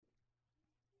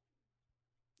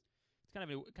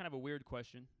It's kind of a weird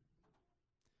question.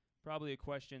 Probably a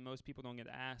question most people don't get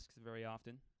asked very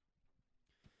often.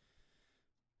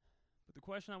 But the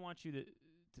question I want you to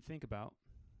think about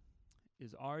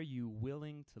is, are you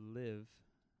willing to live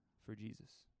for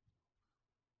Jesus?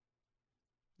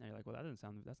 Now you're like, well,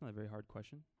 that's not a very hard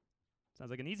question.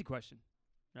 Sounds like an easy question,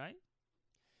 right?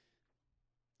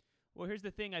 Well, here's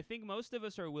the thing. I think most of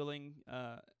us are willing,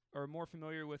 or more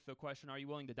familiar with the question, are you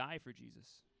willing to die for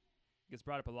Jesus? It gets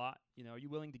brought up a lot. Are you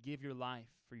willing to give your life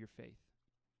for your faith?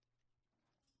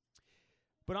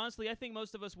 But honestly, I think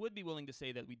most of us would be willing to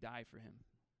say that we die for him.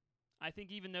 I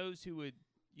think even those who would,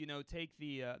 take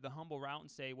the humble route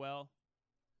and say, well,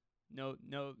 no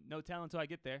tell until I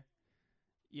get there.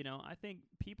 I think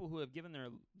people who have given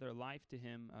their life to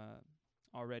him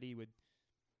already would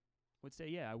say,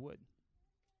 yeah, I would.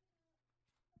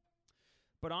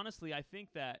 But honestly, I think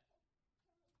that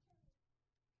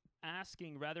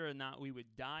asking whether or not we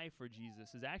would die for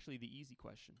Jesus is actually the easy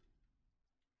question.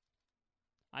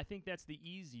 I think that's the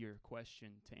easier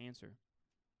question to answer.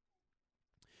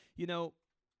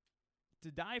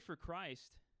 To die for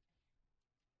Christ,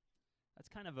 that's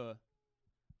kind of a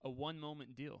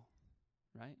one-moment deal,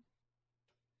 right?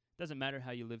 Doesn't matter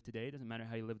how you live today. Doesn't matter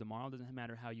how you live tomorrow. Doesn't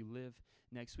matter how you live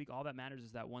next week. All that matters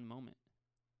is that one moment.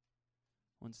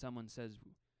 When someone says,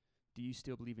 do you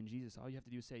still believe in Jesus? All you have to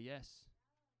do is say yes.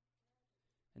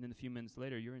 And then a few minutes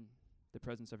later, you're in the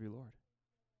presence of your Lord.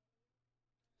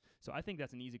 So I think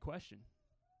that's an easy question.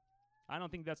 I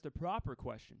don't think that's the proper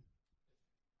question.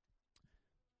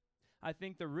 I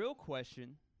think the real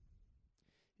question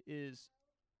is,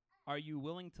 are you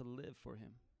willing to live for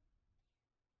him?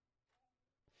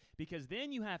 Because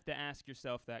then you have to ask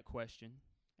yourself that question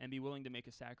and be willing to make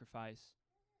a sacrifice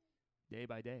day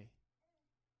by day,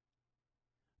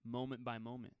 moment by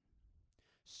moment,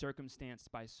 circumstance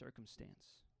by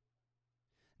circumstance.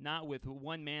 Not with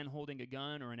one man holding a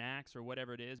gun or an axe or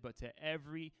whatever it is, but to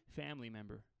every family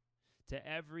member, to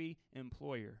every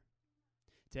employer,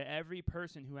 to every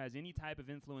person who has any type of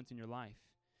influence in your life.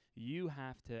 You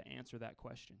have to answer that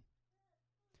question.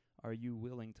 Are you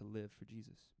willing to live for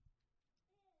Jesus?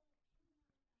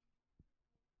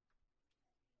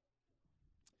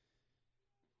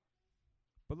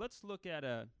 But let's look at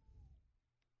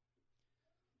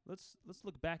let's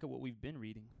look back at what we've been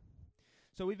reading.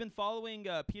 So we've been following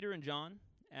Peter and John.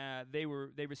 They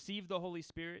received the Holy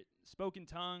Spirit, spoke in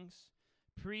tongues,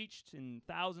 preached, and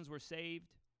thousands were saved.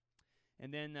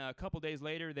 And then a couple days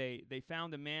later, they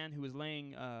found a man who was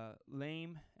laying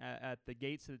lame at the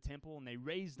gates of the temple, and they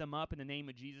raised him up in the name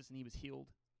of Jesus, and he was healed.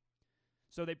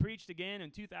 So they preached again,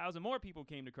 and 2,000 more people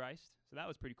came to Christ. So that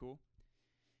was pretty cool.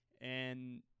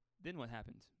 And then what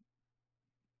happened?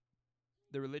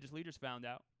 The religious leaders found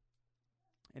out,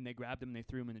 and they grabbed him and they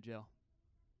threw him into jail.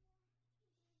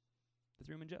 They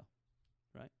threw him in jail,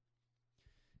 right?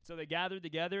 So they gathered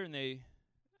together and they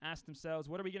asked themselves,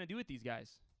 what are we going to do with these guys?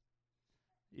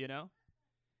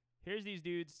 Here's these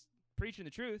dudes preaching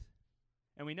the truth,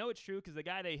 and we know it's true because the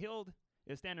guy they healed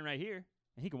is standing right here,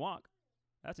 and he can walk.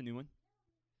 That's a new one.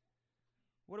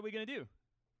 What are we going to do?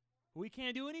 We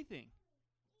can't do anything.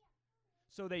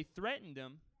 So they threatened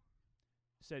him,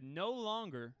 said, no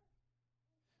longer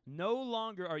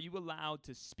are you allowed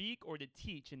to speak or to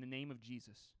teach in the name of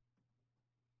Jesus.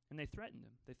 And they threatened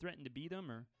him. They threatened to beat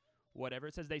him or whatever.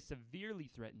 It says they severely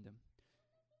threatened him.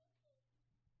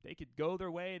 They could go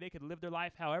their way. They could live their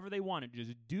life however they wanted.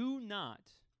 Just do not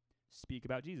speak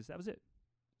about Jesus. That was it.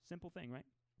 Simple thing, right?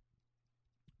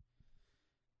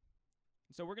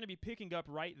 So we're going to be picking up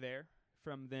right there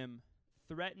from them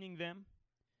threatening them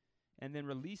and then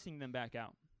releasing them back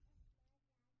out.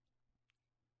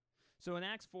 So in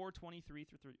Acts 4:23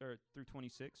 through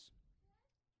 26,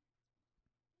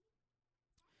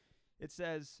 it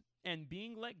says, and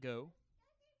being let go,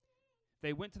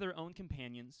 they went to their own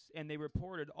companions, and they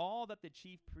reported all that the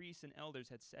chief priests and elders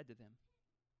had said to them.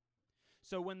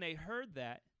 So when they heard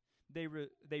that,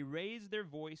 they raised their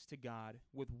voice to God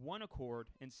with one accord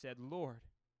and said, Lord,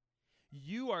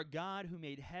 you are God who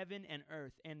made heaven and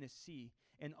earth and the sea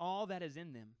and all that is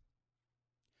in them,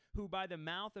 who by the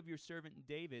mouth of your servant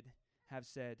David have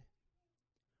said,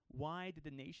 why did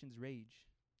the nations rage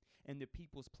and the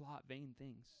peoples plot vain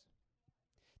things?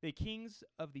 The kings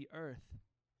of the earth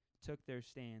took their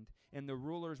stand, and the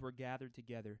rulers were gathered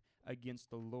together against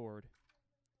the Lord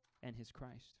and his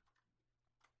Christ.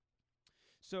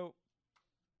 So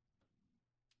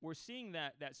we're seeing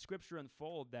that scripture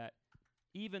unfold, that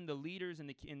even the leaders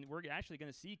and we're actually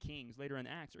going to see kings later in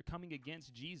Acts are coming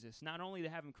against Jesus, not only to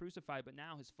have him crucified, but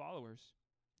now his followers.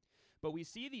 But we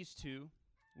see these two,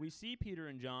 we see Peter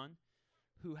and John,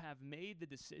 who have made the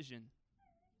decision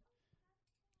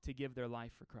to give their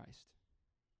life for Christ.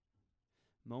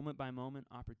 Moment by moment,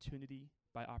 opportunity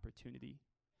by opportunity,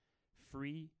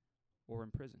 free or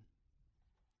in prison.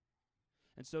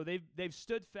 And so they've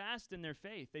stood fast in their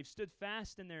faith. They've stood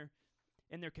fast in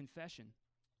their confession,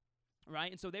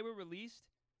 right? And so they were released.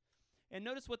 And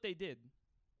notice what they did.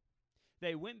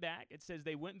 They went back. It says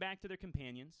they went back to their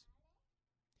companions,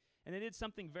 and they did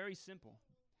something very simple.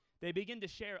 They began to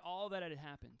share all that had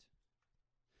happened.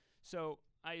 So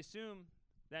I assume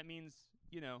that means,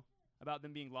 about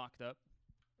them being locked up.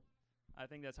 I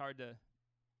think that's hard to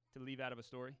leave out of a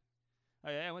story. Oh,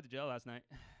 yeah, I went to jail last night.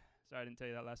 Sorry, I didn't tell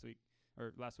you that last week.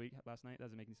 Or last night.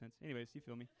 Doesn't make any sense. Anyways, you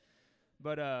feel me.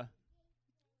 But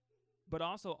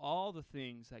also all the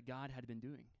things that God had been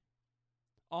doing.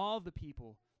 All the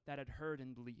people that had heard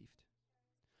and believed.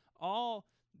 All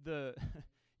the,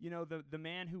 the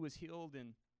man who was healed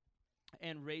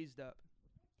and raised up.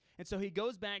 And so he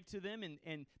goes back to them,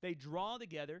 and they draw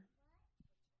together.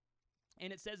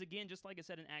 And it says again, just like it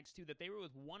said in Acts 2, that they were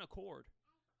with one accord.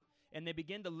 And they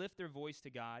began to lift their voice to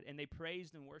God, and they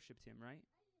praised and worshiped him, right?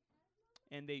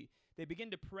 And they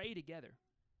begin to pray together.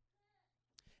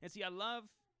 And see, I love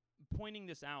pointing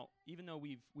this out, even though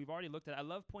we've already looked at it. I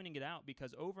love pointing it out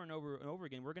because over and over and over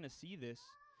again, we're going to see this,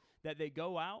 that they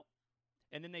go out,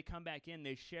 and then they come back in,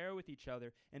 they share with each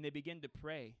other, and they begin to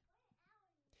pray.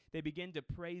 They begin to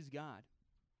praise God.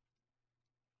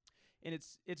 And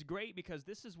it's great because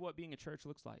this is what being a church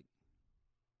looks like,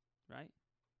 right?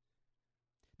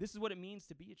 This is what it means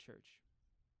to be a church.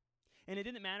 And it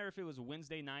didn't matter if it was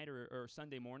Wednesday night or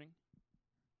Sunday morning.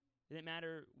 It didn't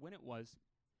matter when it was.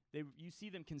 You see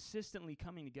them consistently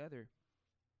coming together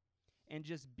and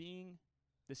just being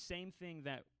the same thing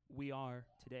that we are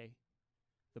today,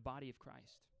 the body of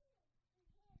Christ.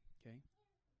 Okay?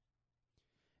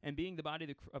 And being the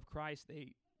body of Christ,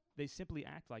 they simply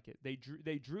act like it.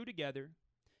 They drew together,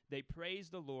 they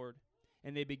praised the Lord,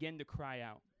 and they began to cry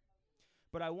out.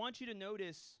 But I want you to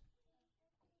notice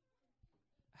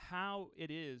how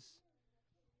it is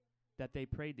that they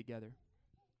prayed together.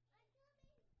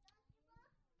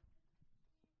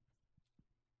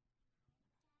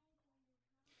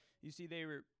 You see, they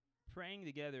were praying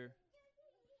together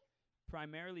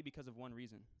primarily because of one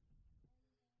reason.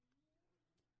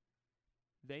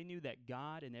 They knew that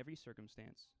God in every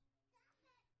circumstance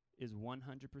is 100%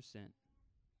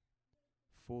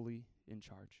 fully in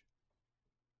charge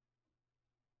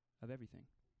of everything.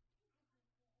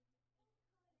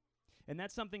 And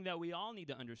that's something that we all need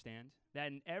to understand, that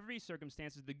in every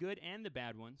circumstance, the good and the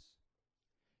bad ones,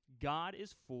 God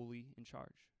is fully in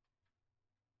charge.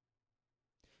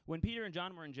 When Peter and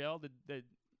John were in jail, did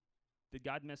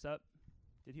God mess up?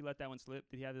 Did he let that one slip?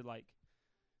 Did he have to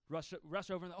rush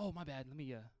over and, oh, my bad, let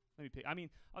me pick. I mean,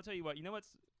 I'll tell you what, what's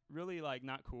really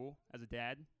not cool as a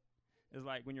dad is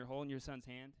when you're holding your son's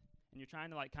hand and you're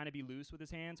trying to kind of be loose with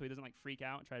his hand so he doesn't freak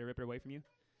out and try to rip it away from you.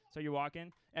 So you're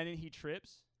walking and then he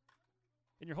trips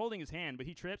and you're holding his hand, but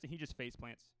he trips and he just face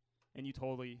plants and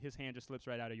his hand just slips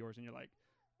right out of yours and you're like,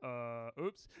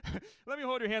 oops, let me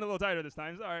hold your hand a little tighter this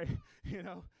time. Sorry.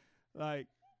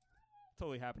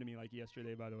 Totally happened to me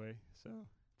yesterday, by the way. So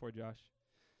poor Josh.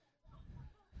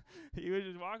 He was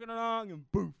just walking along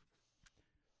and poof.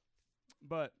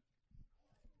 But,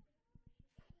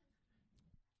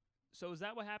 so is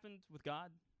that what happened with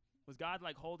God? Was God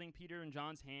holding Peter and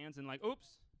John's hands and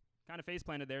oops, kind of face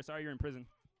planted there. Sorry, you're in prison.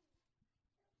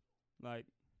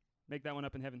 Make that one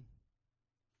up in heaven.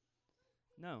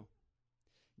 No.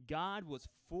 God was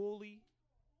fully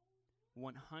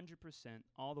 100%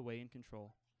 all the way in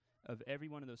control of every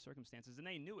one of those circumstances, and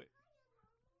they knew it.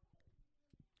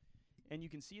 And you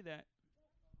can see that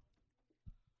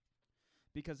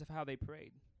because of how they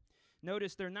prayed.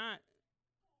 Notice they're not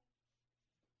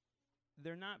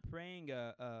praying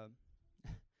a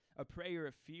prayer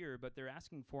of fear, but they're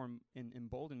asking for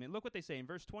emboldenment. Look what they say in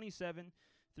verse 27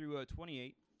 through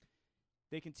 28.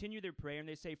 They continue their prayer, and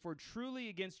they say, "For truly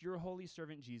against your holy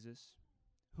servant Jesus,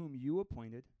 whom you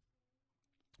appointed,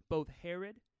 both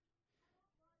Herod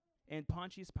and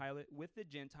Pontius Pilate with the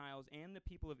Gentiles and the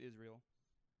people of Israel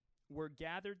were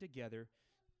gathered together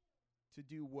to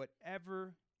do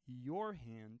whatever your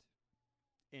hand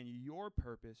and your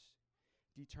purpose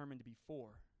determined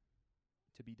before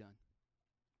to be done."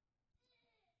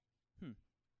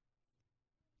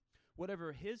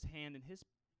 Whatever his hand and his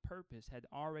purpose had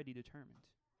already determined.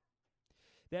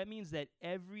 That means that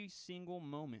every single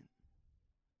moment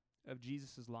of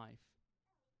Jesus' life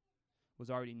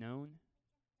was already known,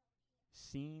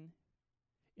 seen,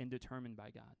 and determined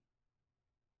by God.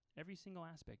 Every single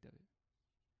aspect of it.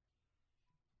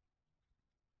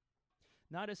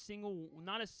 Not a single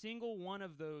one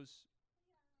of those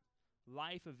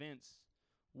life events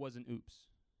was an oops.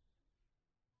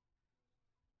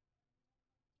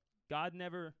 God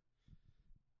never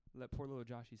let poor little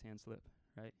Joshy's hand slip,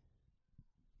 right?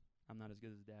 I'm not as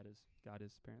good as dad is. God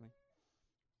is, apparently.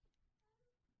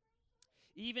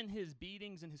 Even his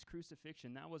beatings and his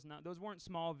crucifixion, those weren't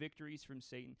small victories from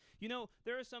Satan. You know,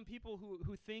 there are some people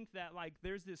who think that, like,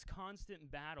 there's this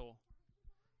constant battle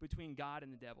between God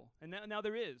and the devil. And now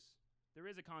there is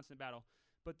a constant battle,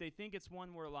 but they think it's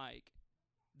one where, like,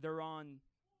 they're on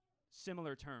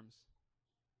similar terms,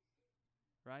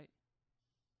 right?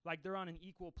 Like they're on an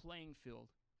equal playing field,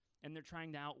 and they're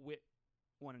trying to outwit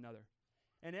one another.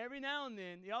 And every now and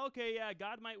then,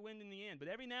 God might win in the end, but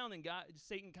every now and then,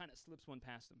 Satan kind of slips one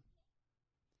past him.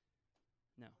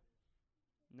 No.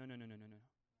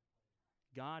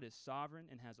 God is sovereign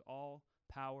and has all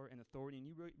power and authority. And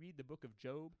you read the book of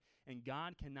Job, and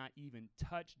God cannot even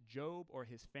touch Job or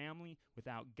his family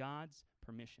without God's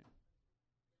permission.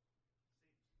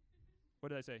 What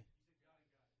did I say?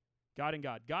 God and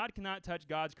God. God cannot touch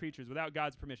God's creatures without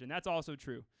God's permission. That's also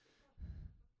true.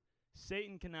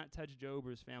 Satan cannot touch Job or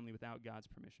his family without God's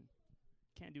permission.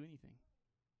 Can't do anything,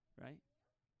 right?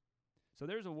 So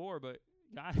there's a war, but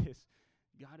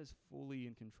God is fully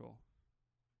in control.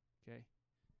 Okay?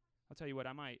 I'll tell you what,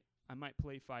 I might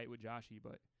play fight with Joshy,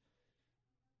 but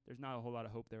there's not a whole lot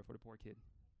of hope there for the poor kid,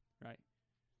 right?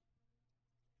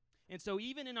 And so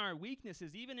even in our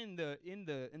weaknesses, even in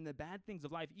the bad things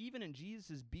of life, even in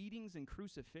Jesus' beatings and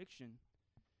crucifixion,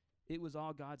 it was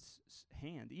all God's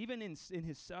hand. Even in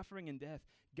his suffering and death,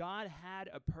 God had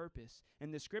a purpose.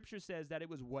 And the scripture says that it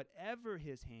was whatever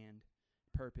his hand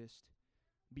purposed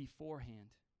beforehand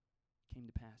came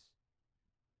to pass.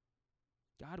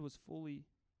 God was fully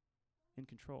in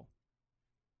control.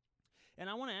 And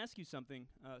I want to ask you something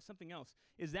else.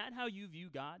 Is that how you view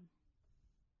God?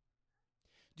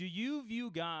 Do you view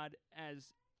God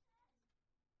as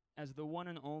the one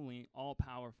and only,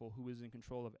 all-powerful, who is in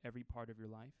control of every part of your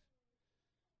life?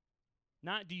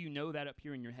 Not do you know that up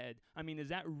here in your head. I mean, is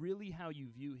that really how you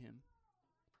view him?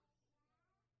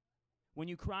 When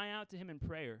you cry out to him in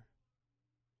prayer,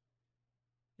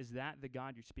 is that the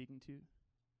God you're speaking to?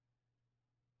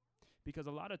 Because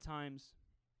a lot of times,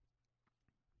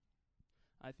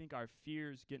 I think our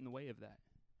fears get in the way of that.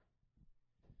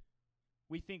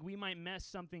 We think we might mess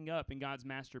something up in God's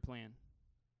master plan.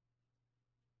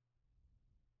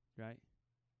 Right?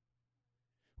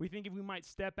 We think if we might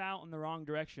step out in the wrong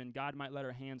direction, God might let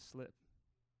our hands slip.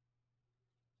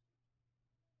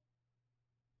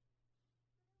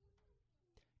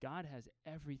 God has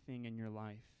everything in your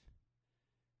life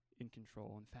in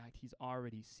control. In fact, he's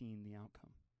already seen the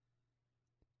outcome.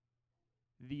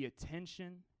 The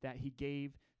attention that he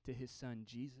gave to his son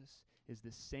Jesus is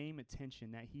the same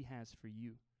attention that he has for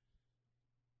you.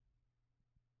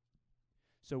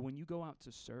 So when you go out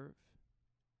to serve,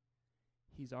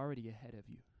 he's already ahead of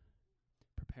you,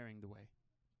 preparing the way.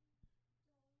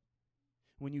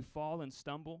 When you fall and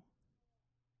stumble,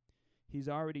 he's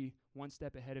already one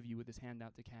step ahead of you with his hand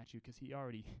out to catch you, because he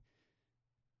already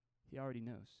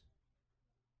knows.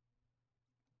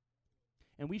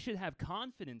 And we should have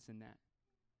confidence in that.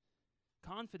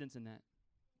 Confidence in that.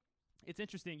 It's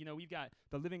interesting, we've got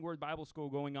the Living Word Bible School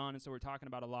going on, and so we're talking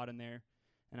about a lot in there,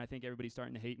 and I think everybody's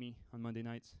starting to hate me on Monday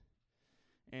nights.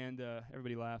 And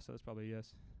everybody laughs, so that's probably a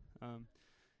yes. And,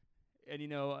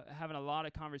 having a lot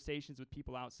of conversations with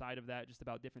people outside of that, just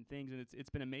about different things, and it's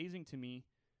been amazing to me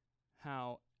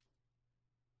how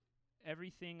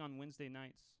everything on Wednesday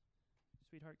nights,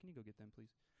 sweetheart, can you go get them,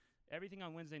 please? Everything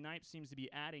on Wednesday nights seems to be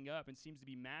adding up and seems to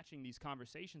be matching these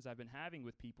conversations I've been having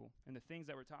with people and the things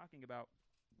that we're talking about.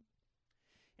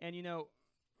 And,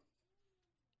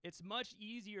 it's much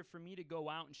easier for me to go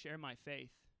out and share my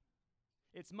faith.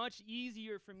 It's much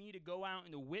easier for me to go out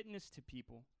and to witness to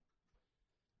people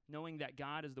knowing that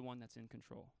God is the one that's in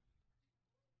control.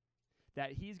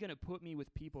 That he's going to put me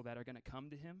with people that are going to come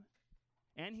to him,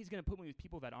 and he's going to put me with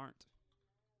people that aren't.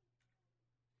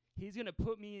 He's going to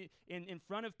put me in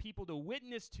front of people to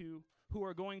witness to who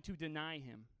are going to deny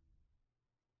him.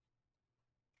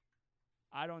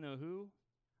 I don't know who.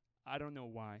 I don't know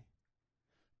why.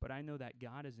 But I know that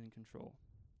God is in control.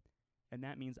 And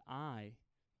that means I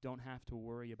don't have to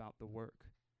worry about the work.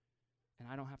 And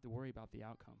I don't have to worry about the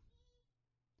outcome.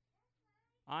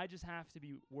 I just have to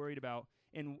be worried about,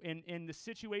 in the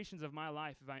situations of my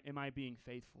life, am I being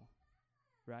faithful?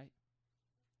 Right?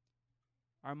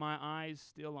 Are my eyes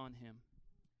still on him?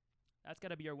 That's got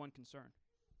to be our one concern.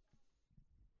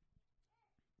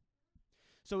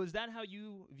 So is that how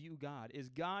you view God? Is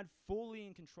God fully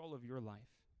in control of your life?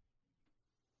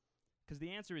 Because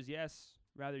the answer is yes,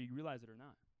 whether you realize it or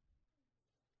not.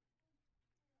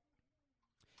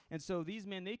 And so these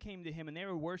men, they came to him and they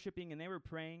were worshiping and they were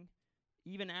praying,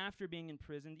 even after being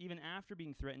imprisoned, even after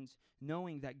being threatened,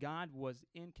 knowing that God was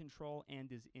in control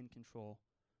and is in control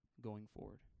going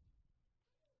forward.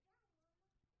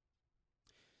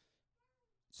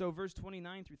 So verse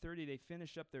 29 through 30, they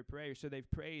finish up their prayer. So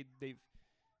they've prayed, they've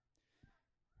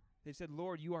said,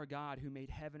 Lord, you are God who made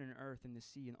heaven and earth and the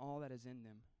sea and all that is in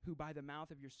them, who by the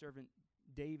mouth of your servant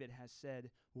David has said,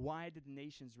 why did the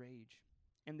nations rage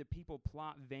and the people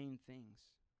plot vain things?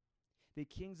 The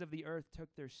kings of the earth took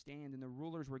their stand, and the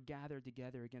rulers were gathered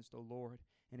together against the Lord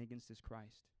and against his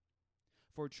Christ.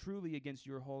 For truly against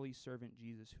your holy servant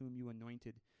Jesus, whom you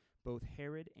anointed, both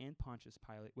Herod and Pontius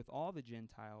Pilate, with all the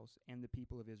Gentiles and the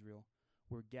people of Israel,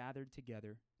 were gathered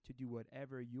together to do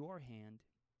whatever your hand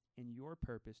and your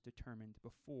purpose determined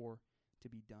before to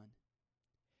be done.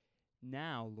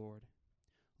 Now, Lord,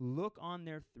 look on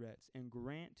their threats and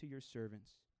grant to your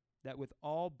servants that with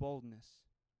all boldness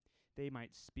they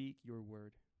might speak your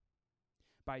word,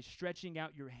 by stretching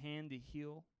out your hand to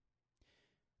heal,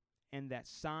 and that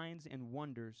signs and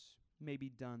wonders may be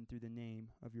done through the name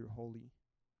of your holy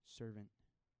servant,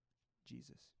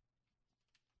 Jesus.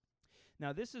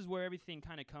 Now, this is where everything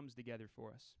kind of comes together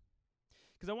for us.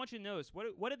 Because I want you to notice,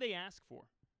 what did they ask for?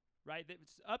 Right?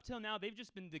 Up till now, they've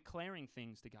just been declaring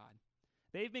things to God.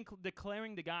 They've been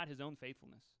declaring to God his own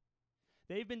faithfulness.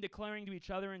 They've been declaring to each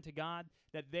other and to God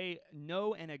that they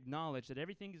know and acknowledge that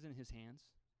everything is in his hands.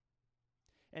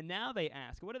 And now they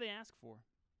ask, what do they ask for?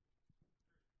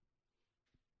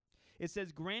 It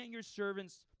says, grant your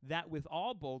servants that with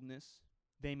all boldness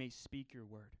they may speak your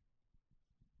word.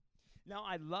 Now,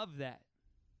 I love that.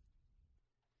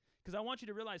 Because I want you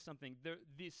to realize something.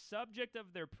 The subject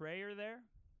of their prayer there,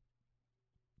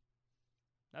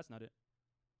 that's not it.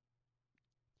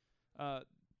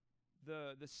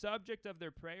 The subject of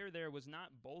their prayer there was not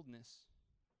boldness.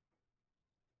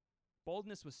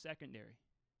 Boldness was secondary.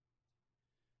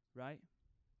 Right?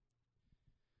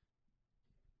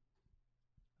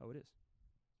 Oh, it is.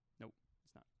 Nope,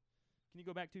 it's not. Can you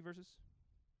go back 2 verses?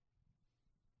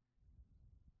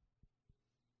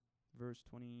 Verse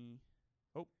 20.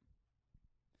 Oh.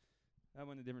 That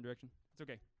went in a different direction. It's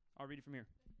okay. I'll read it from here.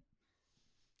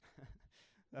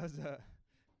 That was a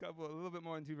little bit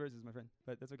more than 2 verses, my friend,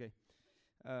 but that's okay.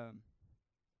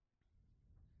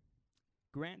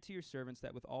 Grant to your servants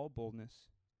that with all boldness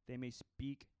they may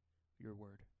speak your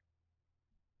word.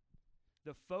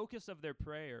 The focus of their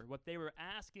prayer, what they were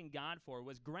asking God for,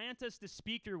 was grant us to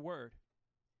speak your word.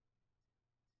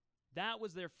 That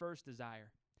was their first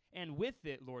desire. And with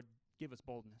it, Lord, give us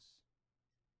boldness.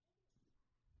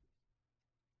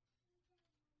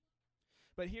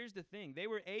 But here's the thing. They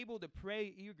were able to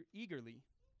pray eagerly,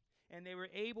 and they were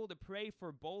able to pray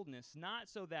for boldness, not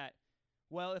so that,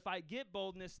 well, if I get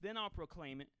boldness, then I'll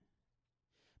proclaim it,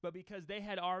 but because they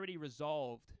had already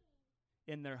resolved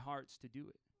in their hearts to do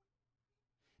it.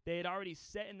 They had already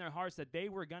set in their hearts that they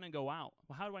were going to go out.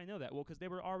 Well, how do I know that? Well, because they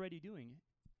were already doing it.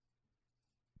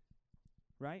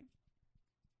 Right?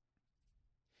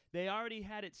 They already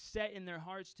had it set in their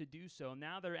hearts to do so.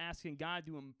 Now they're asking God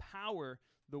to empower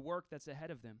the work that's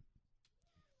ahead of them.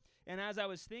 And as I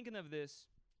was thinking of this,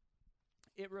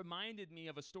 it reminded me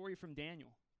of a story from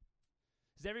Daniel.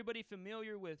 Is everybody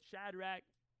familiar with Shadrach,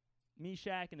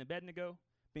 Meshach, and Abednego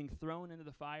being thrown into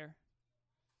the fire?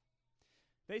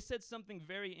 They said something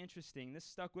very interesting. This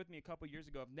stuck with me a couple years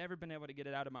ago. I've never been able to get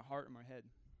it out of my heart or my head.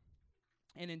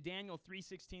 And in Daniel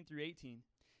 3:16 through 18,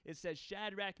 it says,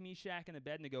 Shadrach, Meshach, and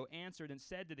Abednego answered and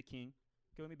said to the king,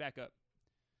 okay, let me back up.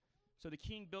 So the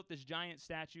king built this giant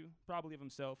statue, probably of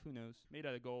himself, who knows, made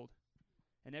out of gold.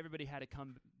 And everybody had to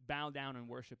come bow down and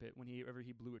worship it whenever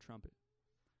he blew a trumpet.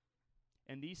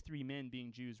 And these 3 men,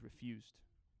 being Jews, refused.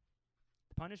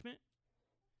 The punishment?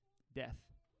 Death.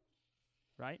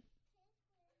 Right?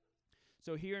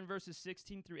 So here in verses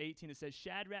 16 through 18, it says,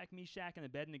 Shadrach, Meshach, and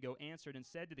Abednego answered and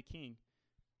said to the king,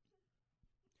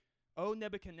 O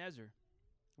Nebuchadnezzar,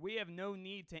 we have no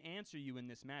need to answer you in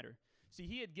this matter. See,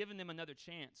 he had given them another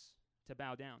chance to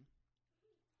bow down.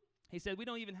 He said, we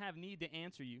don't even have need to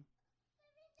answer you.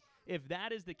 If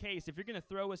that is the case, if you're going to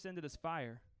throw us into this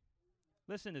fire,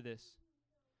 listen to this.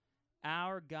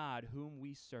 Our God, whom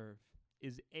we serve,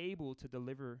 is able to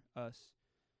deliver us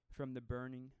from the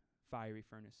burning fiery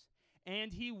furnace.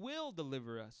 And he will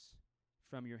deliver us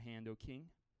from your hand, O king.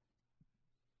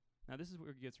 Now, this is where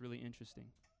it gets really interesting.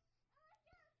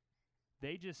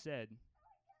 They just said,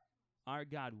 our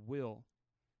God will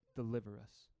deliver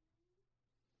us.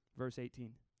 Verse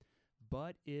 18.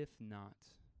 But if not,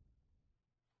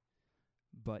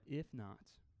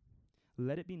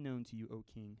 let it be known to you, O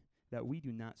king, that we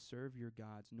do not serve your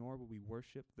gods, nor will we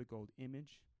worship the gold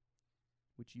image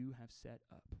which you have set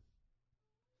up.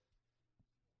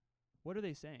 What are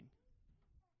they saying?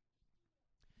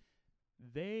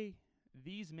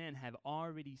 These men have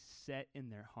already set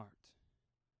in their heart.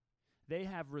 They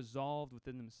have resolved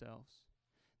within themselves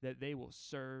that they will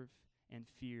serve and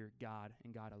fear God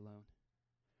and God alone,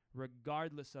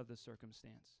 regardless of the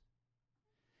circumstance.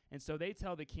 And so they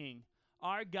tell the king,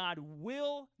 our God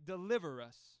will deliver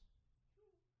us.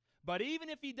 But even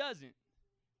if he doesn't,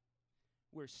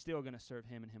 we're still going to serve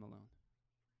him and him alone.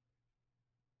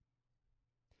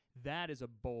 That is a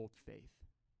bold faith.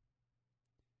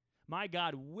 My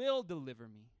God will deliver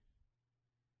me.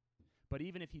 But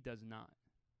even if he does not,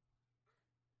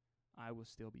 I will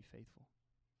still be faithful.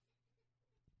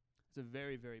 It's a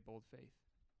very, very bold faith.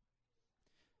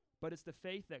 But it's the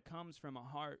faith that comes from a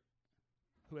heart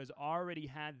who has already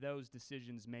had those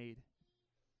decisions made,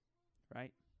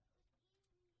 right?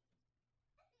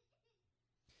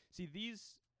 See,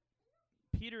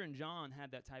 Peter and John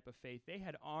had that type of faith. They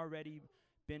had already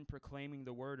been proclaiming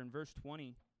the word. In verse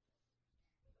 20,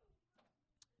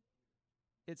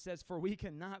 it says, for we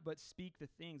cannot but speak the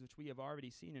things which we have already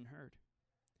seen and heard.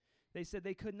 They said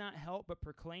they could not help but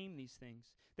proclaim these things.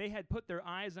 They had put their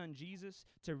eyes on Jesus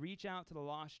to reach out to the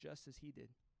lost just as he did.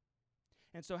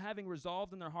 And so having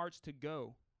resolved in their hearts to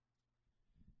go,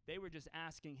 they were just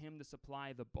asking him to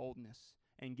supply the boldness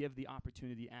and give the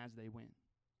opportunity as they went.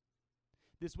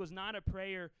 This was not a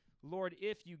prayer, Lord,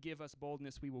 if you give us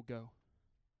boldness, we will go.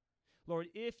 Lord,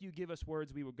 if you give us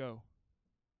words, we will go.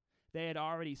 They had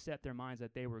already set their minds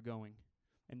that they were going,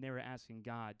 and they were asking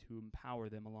God to empower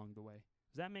them along the way.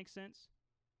 Does that make sense?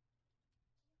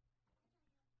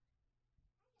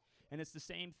 And it's the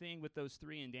same thing with those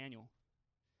three in Daniel.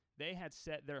 They had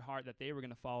set their heart that they were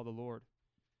going to follow the Lord,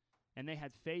 and they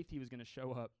had faith he was going to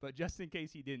show up, but just in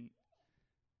case he didn't,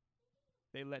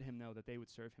 they let him know that they would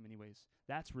serve him anyways.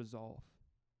 That's resolve.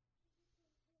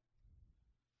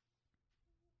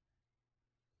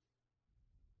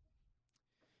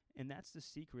 And that's the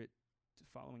secret to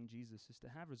following Jesus, is to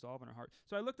have resolve in our heart.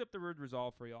 So I looked up the word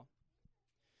resolve for y'all.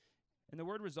 And the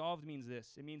word resolved means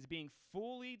this. It means being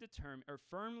fully determined or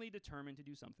firmly determined to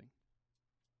do something.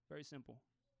 Very simple.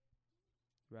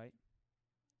 Right?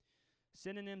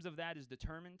 Synonyms of that is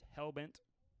determined, hell-bent.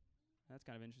 That's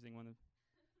kind of an interesting one.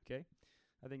 Okay?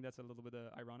 I think that's a little bit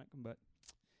ironic, but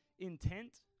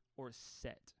intent or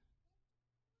set.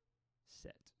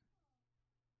 Set.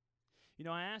 You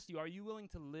know, I asked you, are you willing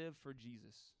to live for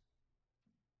Jesus?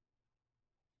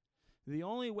 The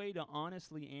only way to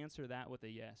honestly answer that with a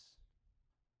yes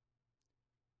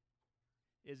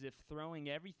is if throwing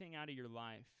everything out of your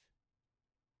life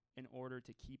in order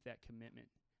to keep that commitment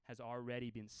has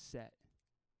already been set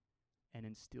and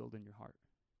instilled in your heart.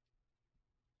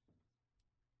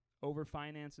 Over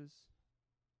finances,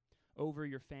 over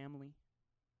your family,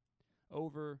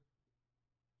 over,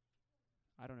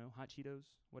 I don't know, hot Cheetos,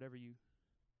 whatever you,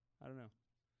 I don't know.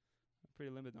 I'm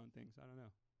pretty limited on things, I don't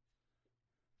know.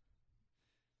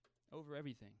 Over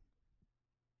everything.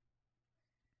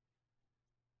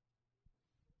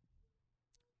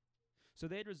 So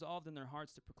they had resolved in their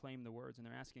hearts to proclaim the words, and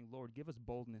they're asking, Lord, give us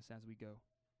boldness as we go.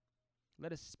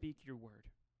 Let us speak your word.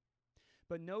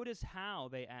 But notice how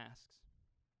they ask.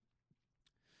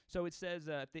 So it says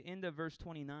at the end of verse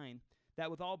 29, that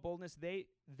with all boldness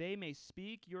they may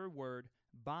speak your word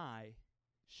by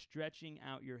stretching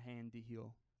out your hand to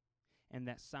heal, and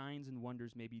that signs and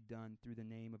wonders may be done through the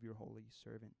name of your holy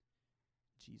servant,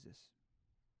 Jesus.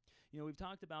 You know, we've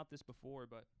talked about this before,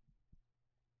 but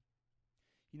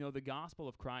you know, the gospel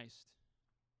of Christ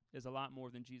is a lot more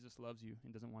than Jesus loves you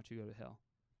and doesn't want you to go to hell.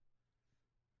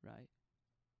 Right?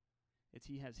 It's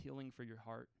he has healing for your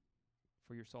heart,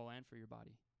 for your soul, and for your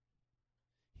body.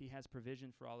 He has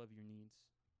provision for all of your needs.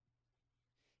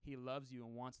 He loves you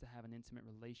and wants to have an intimate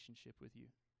relationship with you.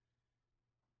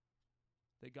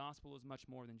 The gospel is much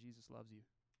more than Jesus loves you.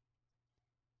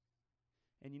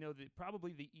 And you know,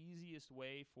 probably the easiest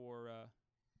way for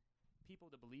people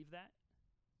to believe that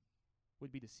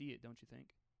would be to see it, don't you think?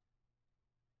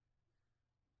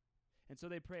 And so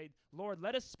they prayed, Lord,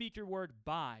 let us speak your word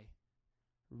by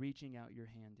reaching out your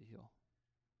hand to heal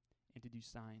and to do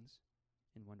signs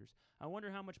and wonders. I wonder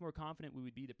how much more confident we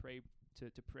would be to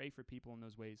pray for people in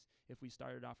those ways if we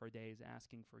started off our days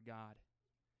asking for God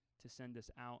to send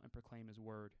us out and proclaim his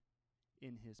word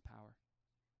in his power.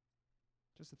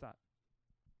 Just a thought.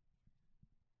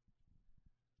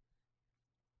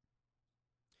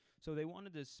 So they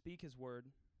wanted to speak his word.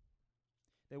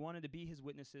 They wanted to be his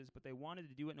witnesses, but they wanted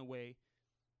to do it in a way,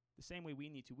 the same way we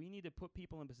need to. We need to put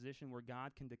people in a position where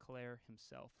God can declare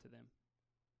himself to them.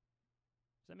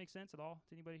 Does that make sense at all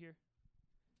to anybody here?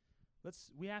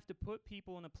 We have to put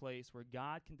people in a place where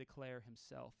God can declare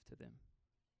himself to them.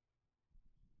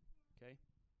 Okay?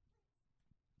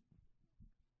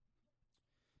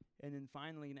 And then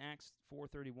finally in Acts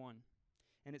 4:31,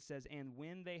 and it says, "And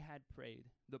when they had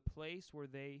prayed, the place where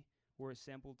they were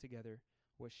assembled together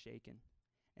was shaken,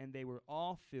 and they were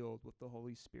all filled with the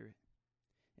Holy Spirit,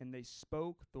 and they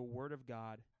spoke the word of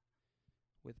God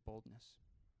with boldness."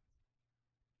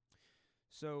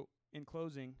 So, in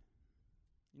closing,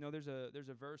 there's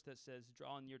a verse that says,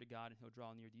 "Draw near to God, and he'll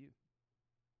draw near to you."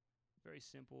 Very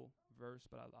simple verse,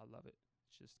 but I love it.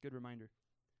 It's just a good reminder.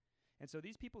 And so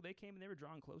these people, they came and they were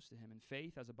drawing close to him in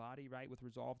faith as a body, right, with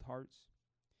resolved hearts.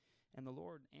 And the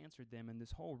Lord answered them, and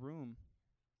this whole room,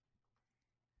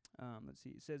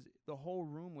 it says the whole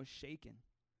room was shaken,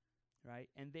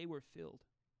 right, and they were filled.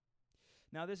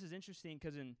 Now this is interesting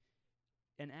because in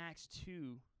Acts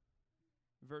 2,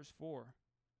 verse 4,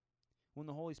 when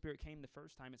the Holy Spirit came the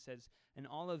first time, it says, "And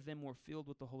all of them were filled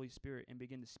with the Holy Spirit and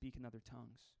began to speak in other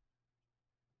tongues."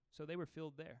 So they were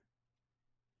filled there,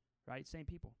 right? Same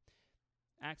people.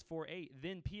 Acts 4:8,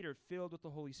 "Then Peter, filled with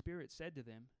the Holy Spirit, said to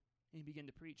them," and he began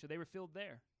to preach. So they were filled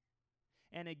there.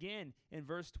 And again, in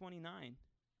verse 31,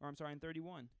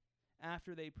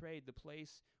 after they prayed, the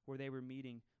place where they were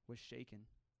meeting was shaken,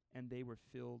 and they were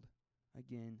filled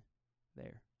again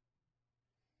there.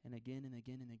 And again and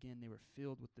again and again, they were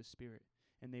filled with the Spirit,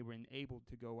 and they were enabled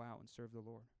to go out and serve the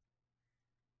Lord.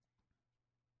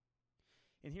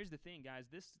 And here's the thing,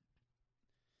 guys.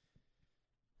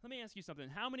 Let me ask you something.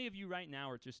 How many of you right now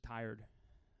are just tired?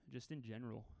 Just in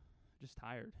general. Just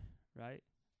tired, right?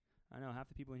 I know half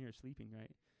the people in here are sleeping,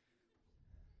 right?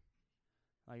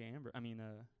 Like Amber.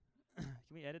 Can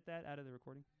we edit that out of the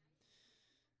recording?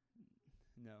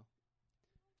 No.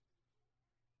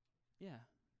 Yeah.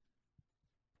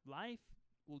 Life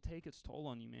will take its toll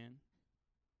on you, man.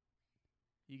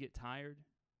 You get tired.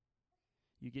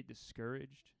 You get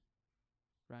discouraged,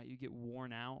 right? You get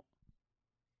worn out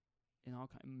in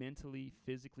all mentally,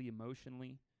 physically,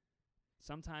 emotionally.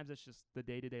 Sometimes it's just the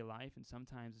day-to-day life, and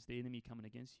sometimes it's the enemy coming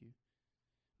against you.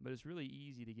 But it's really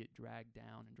easy to get dragged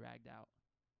down and dragged out.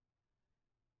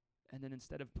 And then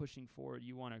instead of pushing forward,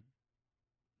 you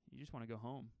just want to go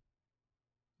home,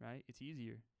 right? It's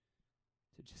easier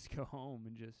to just go home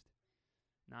and just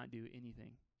not do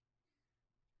anything.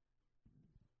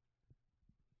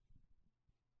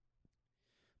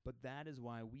 But that is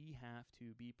why we have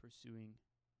to be pursuing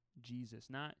Jesus,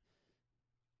 not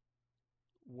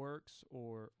works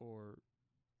or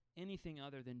anything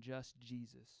other than just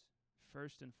Jesus,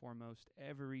 first and foremost,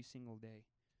 every single day.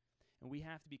 And we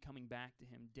have to be coming back to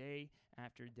him day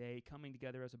after day, coming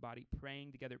together as a body,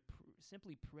 praying together,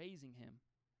 simply praising him,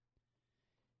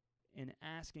 and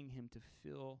asking him to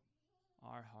fill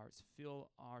our hearts,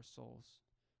 fill our souls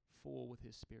full with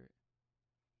his Spirit,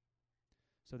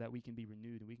 so that we can be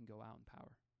renewed and we can go out in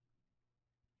power,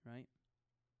 right?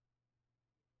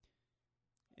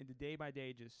 And the day by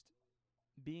day, just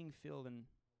being filled and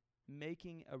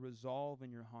making a resolve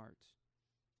in your heart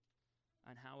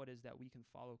on how it is that we can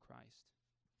follow Christ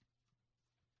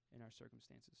in our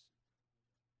circumstances.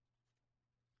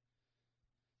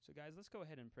 So guys, let's go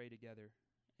ahead and pray together,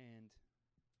 and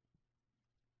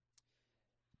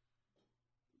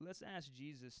let's ask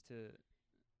Jesus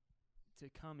to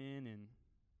come in and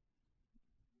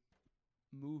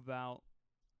move out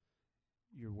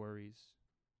your worries.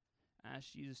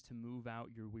 Ask Jesus to move out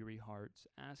your weary hearts.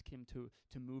 Ask him to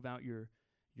move out your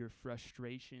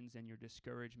frustrations and your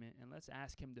discouragement. And let's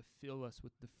ask him to fill us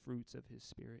with the fruits of his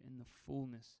Spirit and the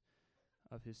fullness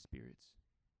of his spirits.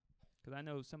 Because I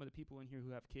know some of the people in here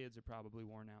who have kids are probably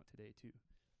worn out today too.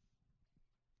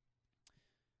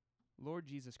 Lord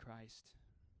Jesus Christ,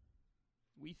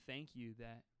 we thank you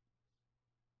that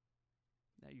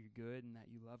you're good and that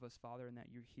you love us, Father, and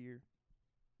that you're here.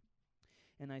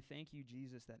 And I thank you,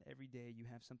 Jesus, that every day you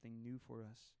have something new for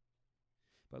us.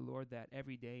 But Lord, that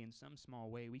every day in some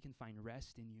small way we can find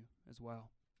rest in you as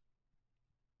well.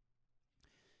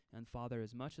 And Father,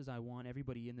 as much as I want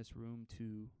everybody in this room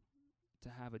to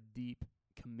have a deep,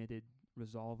 committed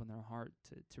resolve in their heart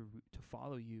to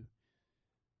follow you,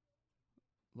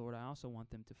 Lord, I also want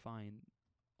them to find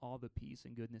all the peace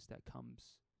and goodness that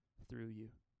comes through you.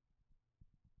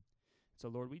 So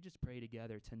Lord, we just pray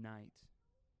together tonight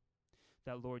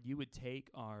that, Lord, you would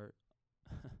take our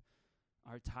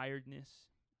our tiredness,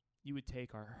 you would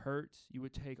take our hurt, you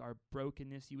would take our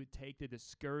brokenness, you would take the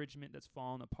discouragement that's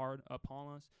fallen apart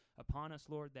upon us,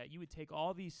 Lord, that you would take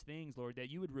all these things, Lord, that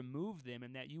you would remove them,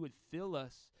 and that you would fill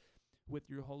us with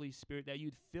your Holy Spirit, that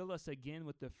you'd fill us again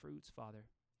with the fruits, Father.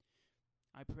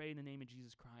 I pray in the name of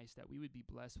Jesus Christ that we would be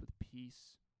blessed with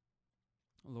peace,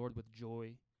 Lord, with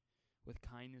joy, with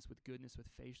kindness, with goodness, with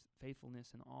faithfulness,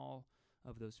 and all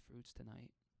of those fruits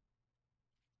tonight.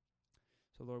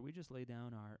 So, Lord, we just lay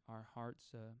down our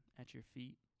hearts at your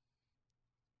feet.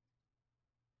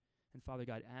 And Father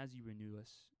God, as you renew us,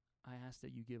 I ask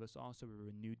that you give us also a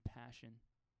renewed passion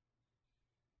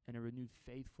and a renewed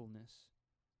faithfulness.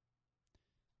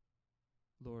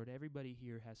 Lord, everybody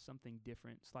here has something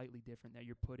different, slightly different, that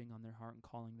you're putting on their heart and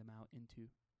calling them out into.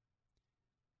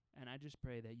 And I just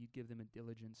pray that you give them a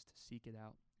diligence to seek it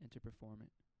out and to perform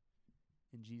it.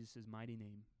 In Jesus' mighty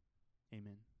name,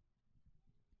 amen.